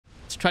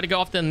try to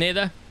go after the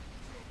nether.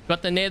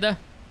 Got the nether.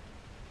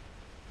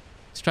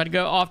 Let's try to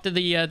go after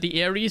the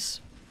Ares.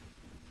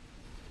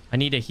 I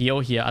need a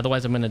heal here,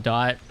 otherwise I'm gonna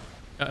die.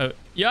 Uh-oh.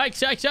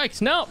 Yikes, yikes,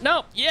 yikes. No,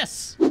 no,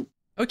 yes.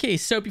 Okay,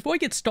 so before I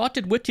get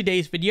started with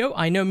today's video,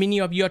 I know many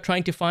of you are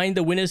trying to find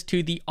the winners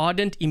to the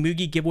Ardent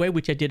Imugi giveaway,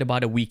 which I did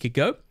about a week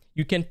ago.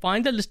 You can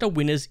find the list of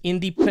winners in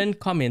the pinned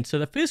comment. So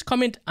the first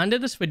comment under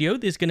this video,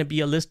 there's going to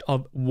be a list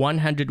of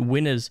 100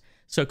 winners.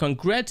 So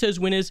congrats those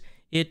winners.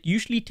 It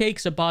usually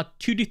takes about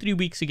 2 to 3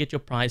 weeks to get your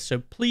prize, so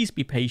please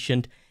be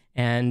patient.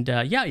 And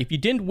yeah, if you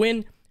didn't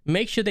win,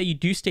 make sure that you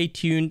do stay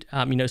tuned,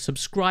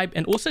 subscribe,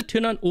 and also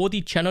turn on all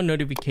the channel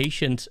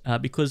notifications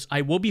because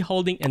I will be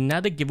holding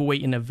another giveaway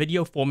in a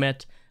video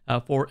format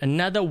for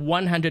another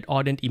 100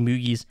 Ardent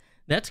Imugis.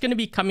 That's going to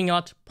be coming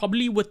out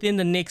probably within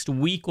the next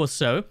week or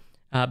so.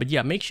 But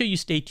yeah, make sure you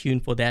stay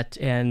tuned for that.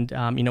 And,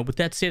 with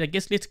that said, I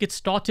guess let's get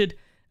started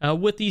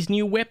with these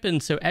new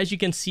weapons. So as you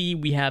can see,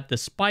 we have the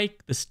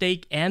spike, the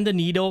stake, and the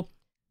needle.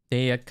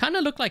 They kind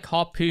of look like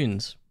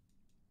harpoons.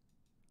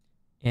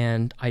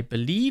 And I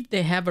believe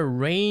they have a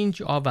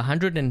range of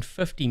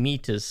 150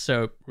 meters,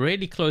 so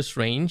really close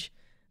range.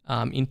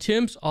 In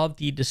terms of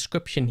the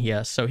description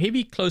here, so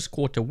heavy close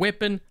quarter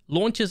weapon,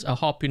 launches a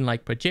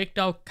harpoon-like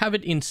projectile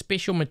covered in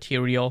special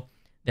material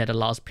that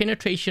allows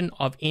penetration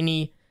of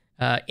any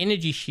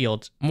energy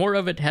shields.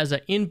 Moreover, it has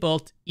an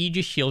inbuilt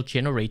Aegis Shield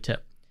generator.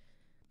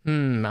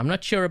 I'm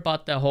not sure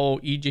about the whole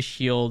Aegis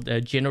Shield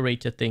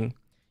generator thing.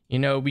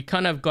 We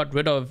kind of got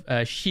rid of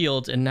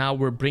shields and now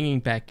we're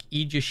bringing back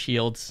Aegis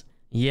Shields.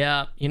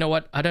 Yeah, you know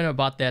what? I don't know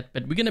about that,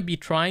 but we're going to be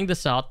trying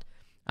this out.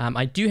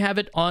 I do have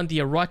it on the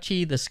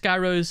Orochi, the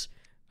Scaros,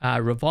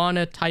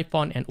 Ravana,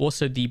 Typhon, and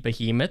also the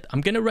Behemoth.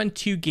 I'm going to run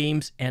 2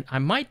 games and I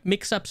might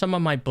mix up some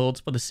of my builds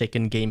for the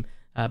second game.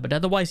 But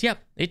otherwise, yeah,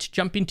 let's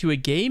jump into a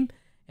game.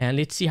 And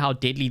let's see how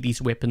deadly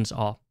these weapons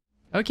are.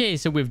 Okay,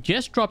 so we've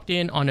just dropped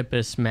in on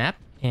Abyss map.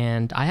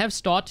 And I have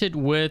started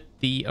with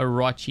the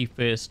Orochi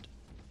first.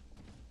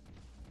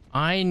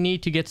 I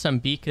need to get some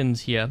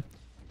beacons here.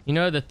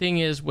 The thing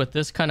is with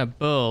this kind of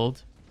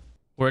build,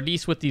 or at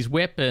least with these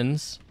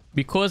weapons,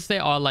 because they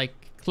are like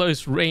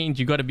close range,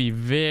 you got to be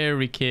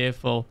very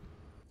careful.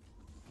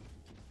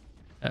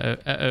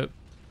 I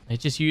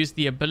just used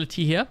the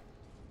ability here.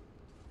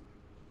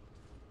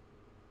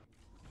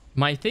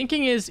 My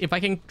thinking is if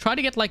I can try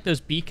to get like those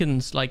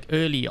beacons like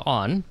early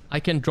on, I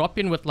can drop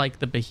in with like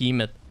the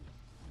Behemoth.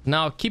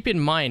 Now keep in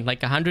mind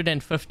like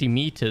 150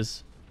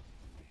 meters.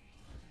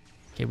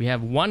 Okay, we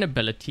have one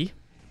ability.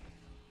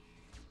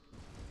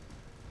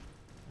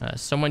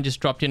 Someone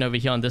just dropped in over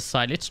here on this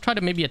side. Let's try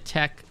to maybe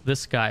attack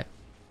this guy.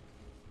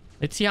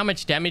 Let's see how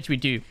much damage we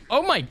do.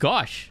 Oh my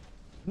gosh.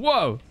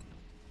 Whoa.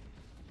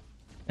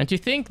 And to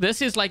think this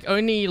is like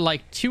only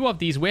like 2 of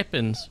these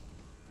weapons.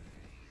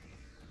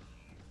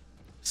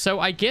 So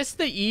I guess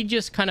the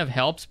Aegis kind of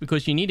helps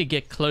because you need to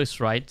get close,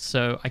 right?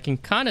 So I can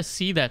kind of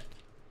see that,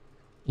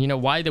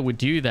 why they would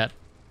do that.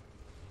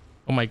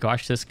 Oh my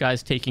gosh, this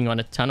guy's taking on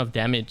a ton of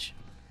damage.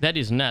 That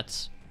is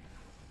nuts.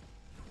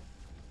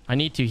 I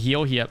need to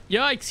heal here.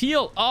 Yikes,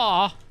 heal!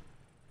 Ah,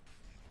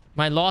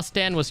 my last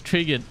stand was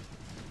triggered.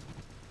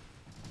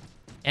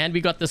 And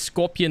we got the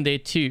Scorpion there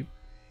too.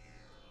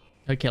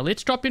 Okay,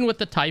 let's drop in with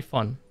the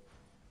Typhon.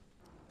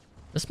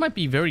 This might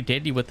be very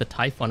deadly with the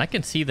Typhon. I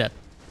can see that.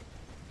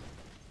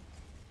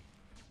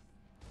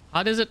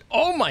 How does it...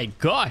 Oh my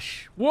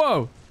gosh!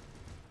 Whoa!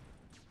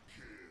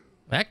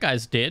 That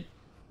guy's dead.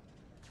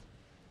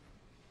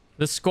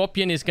 The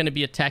Scorpion is going to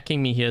be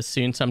attacking me here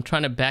soon, so I'm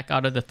trying to back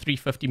out of the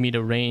 350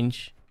 meter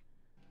range.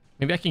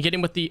 Maybe I can get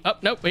him with the... Oh,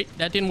 no, wait,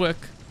 that didn't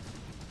work.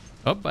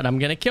 Oh, but I'm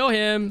going to kill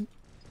him.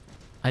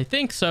 I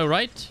think so,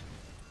 right?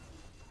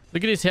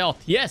 Look at his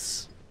health.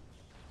 Yes!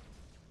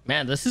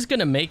 Man, this is going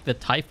to make the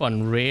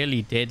Typhon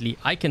really deadly.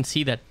 I can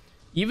see that.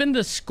 Even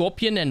the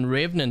Scorpion and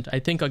Revenant, I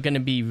think, are going to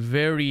be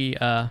very,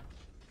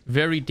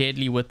 very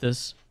deadly with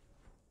this.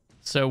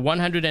 So,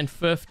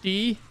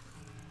 150.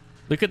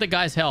 Look at the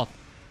guy's health.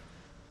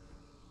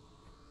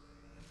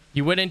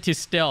 He went into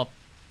stealth.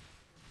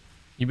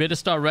 You better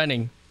start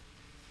running.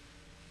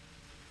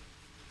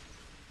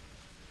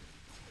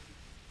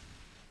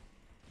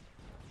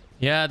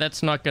 Yeah,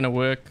 that's not going to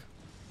work.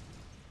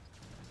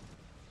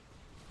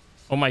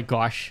 Oh my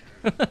gosh.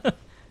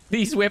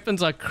 These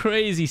weapons are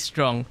crazy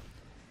strong.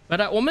 But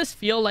I almost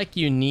feel like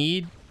you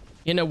need,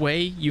 in a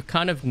way, you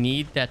kind of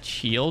need that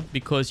shield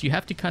because you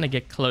have to kind of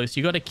get close.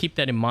 You got to keep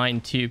that in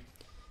mind too.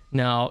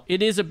 Now,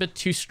 it is a bit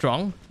too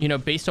strong,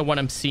 based on what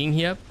I'm seeing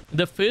here.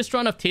 The first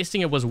round of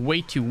testing it was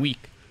way too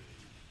weak.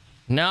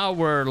 Now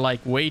we're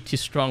like way too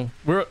strong.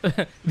 We're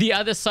the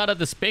other side of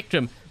the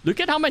spectrum.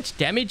 Look at how much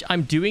damage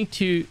I'm doing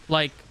to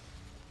like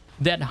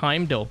that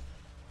Heimdall.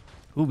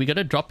 Ooh, we got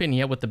to drop in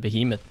here with the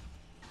Behemoth.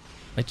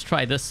 Let's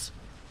try this.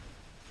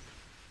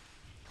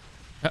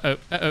 Uh-oh,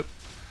 uh-oh.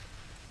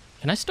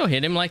 Can I still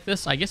hit him like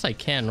this? I guess I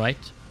can, right?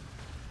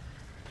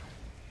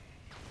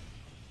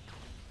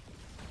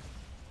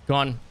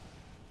 Gone.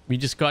 We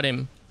just got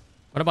him.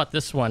 What about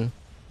this one?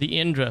 The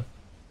Indra.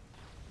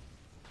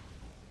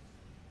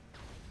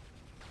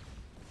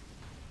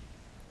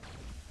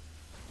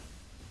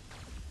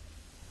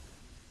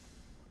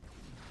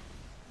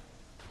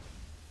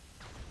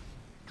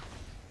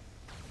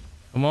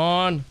 Come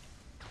on.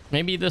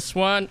 Maybe this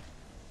one.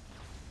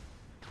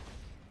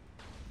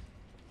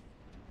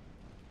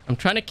 I'm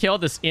trying to kill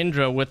this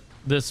Indra with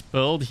this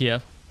build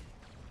here.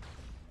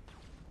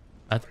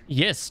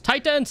 Yes,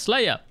 Titan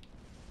Slayer.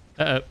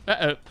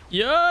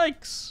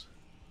 Yikes.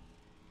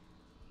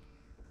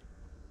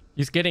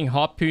 He's getting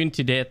harpooned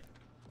to death.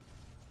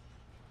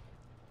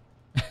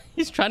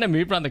 He's trying to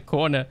move around the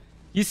corner.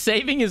 He's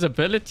saving his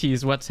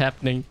abilities. What's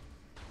happening?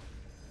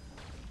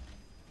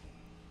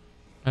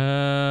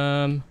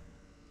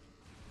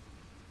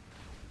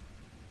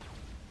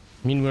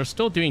 I mean, we're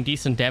still doing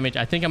decent damage.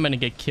 I think I'm going to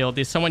get killed.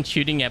 There's someone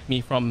shooting at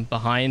me from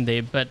behind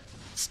there, but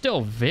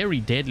still very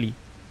deadly.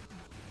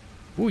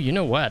 Ooh, you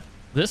know what?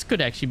 This could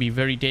actually be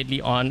very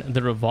deadly on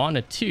the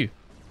Ravana too.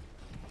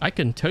 I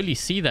can totally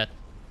see that.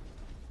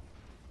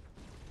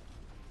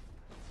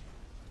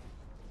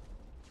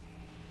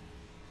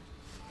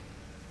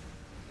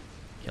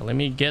 Okay, let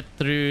me get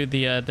through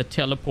the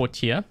teleport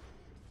here.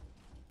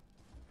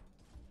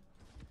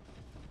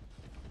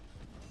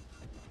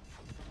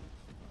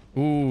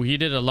 Ooh, he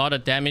did a lot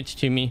of damage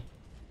to me.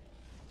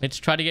 Let's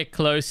try to get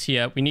close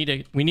here. We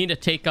need to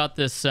take out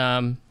this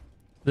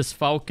this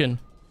Falcon,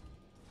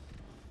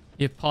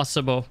 if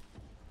possible.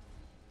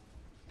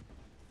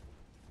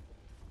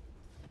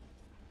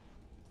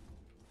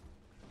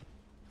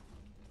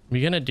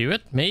 We gonna do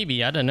it?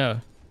 Maybe, I don't know.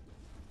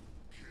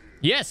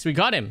 Yes, we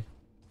got him.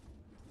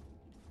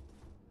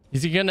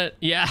 Is he gonna...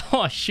 Yeah,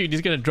 oh shoot, he's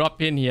gonna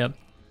drop in here.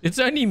 It's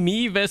only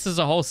me versus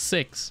a whole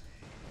 6.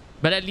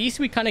 But at least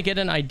we kind of get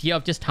an idea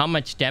of just how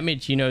much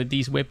damage, you know,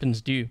 these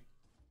weapons do.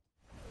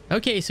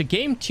 Okay, so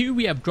game 2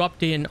 we have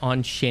dropped in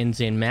on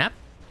Shenzhen map.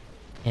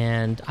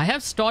 And I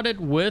have started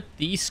with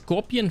the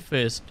Scorpion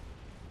first.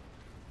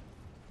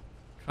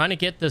 Trying to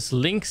get this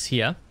Lynx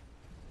here.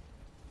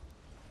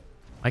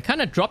 I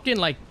kind of dropped in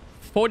like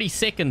 40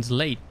 seconds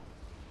late.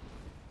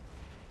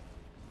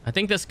 I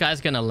think this guy's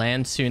going to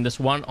land soon.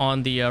 This one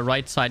on the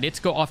right side. Let's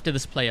go after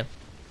this player.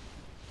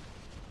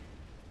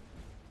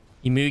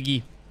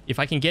 Imugi. If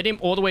I can get him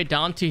all the way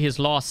down to his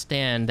last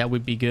stand, that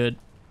would be good.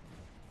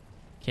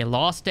 Okay,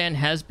 last stand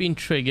has been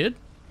triggered.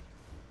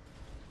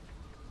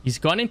 He's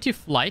gone into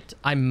flight.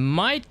 I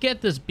might get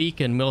this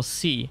beacon. We'll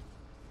see.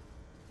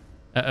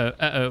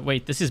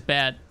 Wait, this is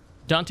bad.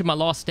 Down to my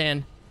last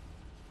stand.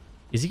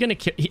 Is he going to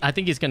kill... I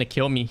think he's going to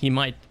kill me. He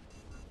might.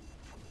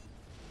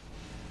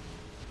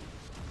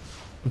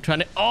 I'm trying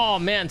to... Oh,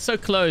 man. So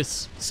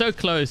close. So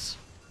close.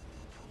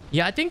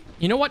 Yeah, I think...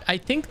 You know what? I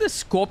think the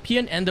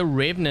Scorpion and the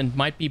Revenant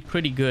might be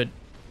pretty good.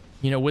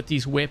 You know, with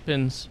these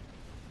weapons.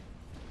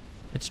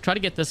 Let's try to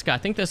get this guy. I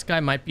think this guy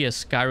might be a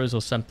Skyros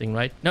or something,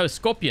 right? No,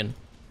 Scorpion.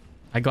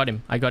 I got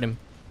him. I got him.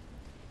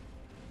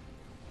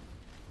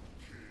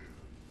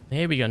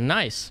 There we go.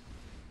 Nice.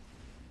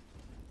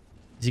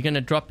 Is he going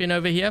to drop in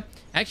over here?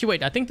 Actually,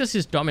 wait. I think this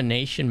is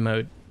domination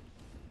mode.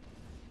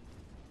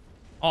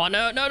 Oh,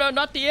 no, no, no.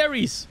 Not the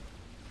Ares.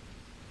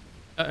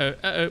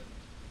 Uh-oh.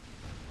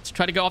 Let's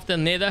try to go after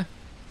the Nether.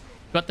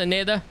 Got the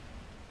Nether.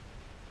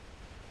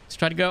 Let's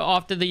try to go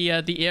after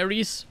the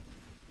Ares.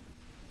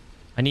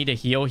 I need a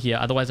heal here.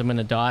 Otherwise, I'm going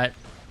to die.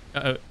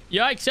 Uh-oh.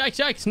 Yikes,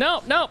 yikes, yikes.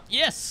 No, no.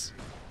 Yes.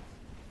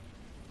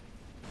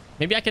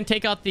 Maybe I can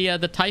take out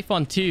the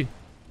Typhon too.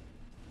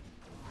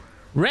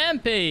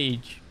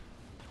 Rampage.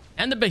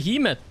 And the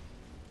Behemoth.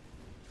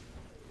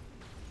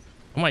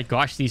 Oh my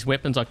gosh, these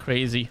weapons are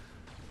crazy.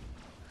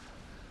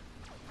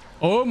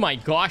 Oh my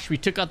gosh, we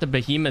took out the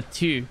Behemoth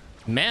too.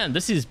 Man,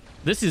 this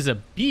is a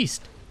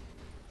beast.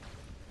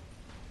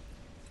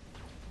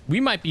 We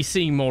might be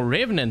seeing more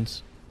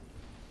Revenants.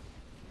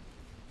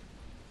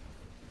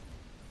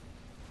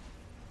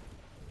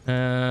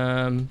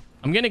 I'm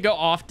gonna go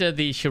after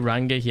the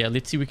Shuranga here.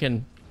 Let's see if we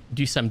can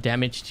do some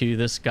damage to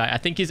this guy. I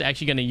think he's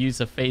actually gonna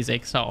use a Phase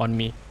Exile on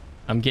me.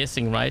 I'm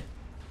guessing, right?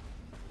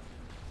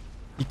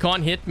 He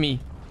can't hit me.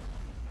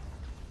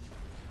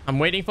 I'm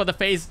waiting for the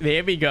phase.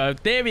 There we go.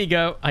 There we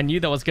go. I knew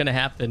that was gonna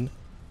happen.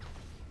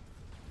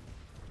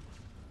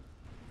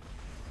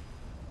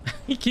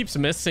 He keeps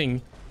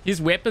missing.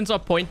 His weapons are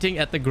pointing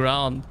at the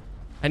ground.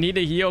 I need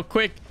a heal.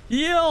 Quick.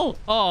 Heal!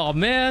 Oh,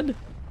 man.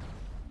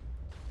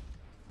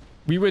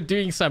 We were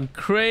doing some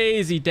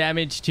crazy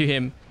damage to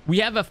him. We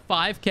have a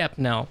 5 cap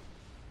now.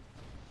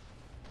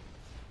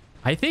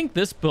 I think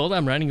this build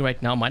I'm running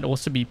right now might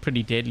also be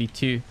pretty deadly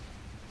too.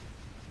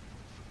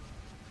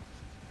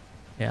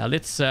 Yeah,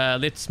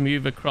 let's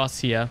move across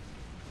here.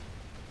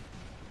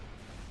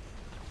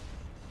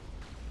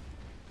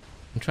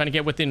 I'm trying to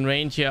get within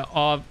range here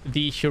of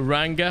the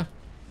Shuranga.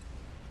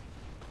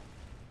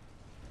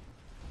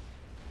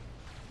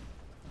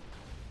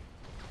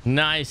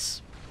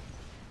 Nice.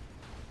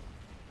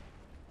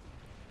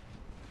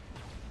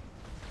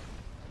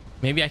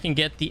 Maybe I can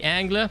get the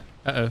angler.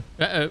 Uh-oh.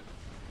 Uh-oh.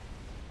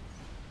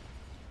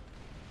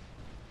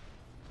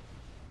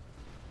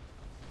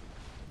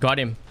 Got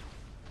him.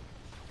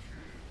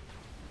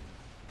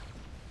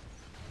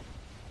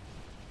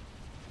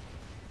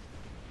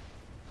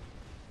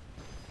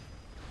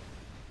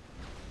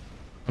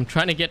 I'm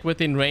trying to get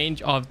within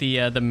range of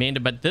the Mender,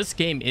 but this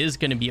game is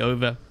going to be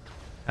over.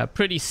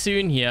 pretty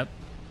soon here.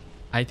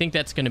 I think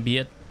that's going to be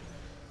it.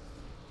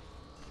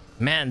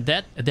 Man,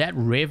 that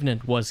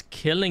Revenant was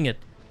killing it.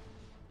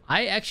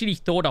 I actually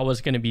thought I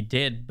was going to be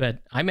dead, but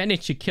I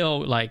managed to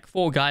kill like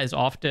 4 guys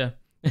after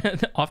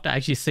after I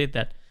actually said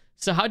that.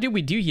 So how did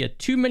we do here?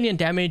 2 million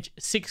damage,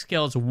 6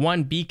 kills,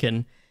 1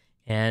 beacon.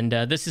 And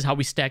this is how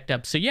we stacked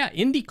up. So yeah,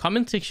 in the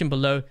comment section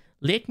below,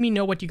 let me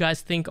know what you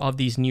guys think of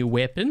these new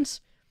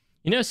weapons.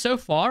 You know, so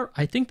far,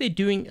 I think they're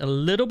doing a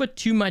little bit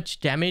too much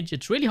damage.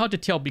 It's really hard to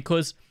tell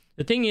because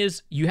the thing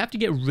is, you have to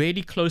get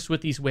really close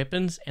with these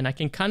weapons. And I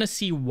can kind of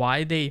see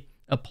why they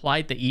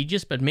applied the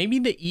Aegis, but maybe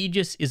the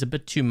Aegis is a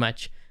bit too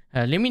much.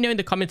 Let me know in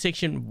the comment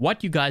section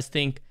what you guys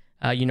think,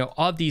 you know,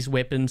 of these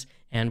weapons.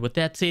 And with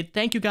that said,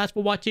 thank you guys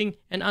for watching.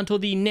 And until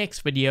the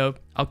next video,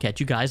 I'll catch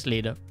you guys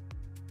later.